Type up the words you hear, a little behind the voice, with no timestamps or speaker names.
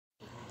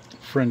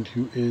friend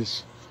who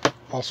is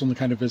also in the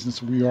kind of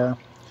business we are,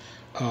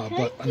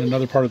 but in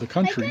another part of the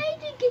country,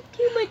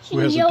 who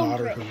has a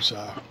daughter who's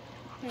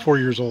 4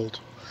 years old.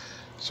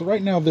 So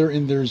right now they're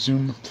in their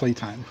Zoom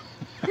playtime,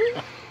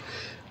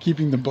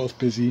 keeping them both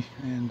busy,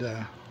 and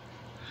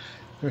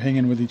they're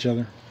hanging with each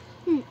other.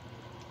 It's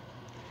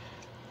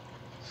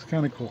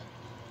kind of cool.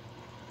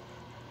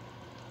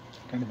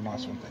 Kind of an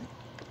awesome thing.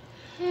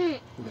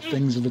 The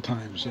things of the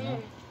times, you know.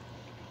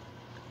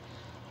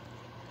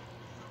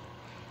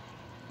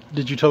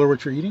 Did you tell her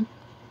what you're eating?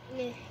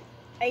 Yeah.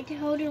 I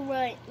told her what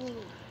I eat.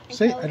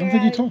 Say, I don't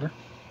think you told her.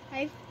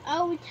 I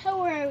would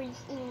tell her I was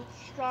eating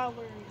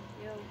strawberry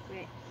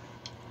yogurt.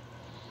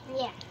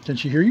 Yeah. Can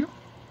she hear you?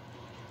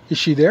 Is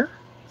she there?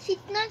 She's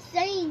not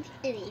saying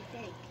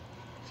anything.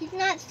 She's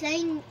not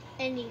saying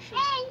anything.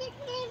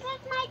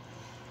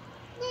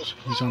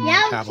 He's on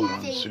my tablet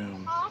on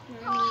Zoom.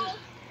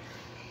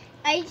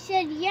 I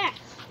said yes.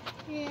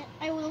 Yeah,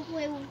 I will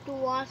play with the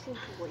washer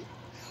boy.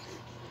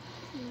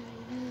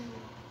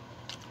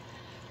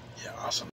 Yeah, awesome.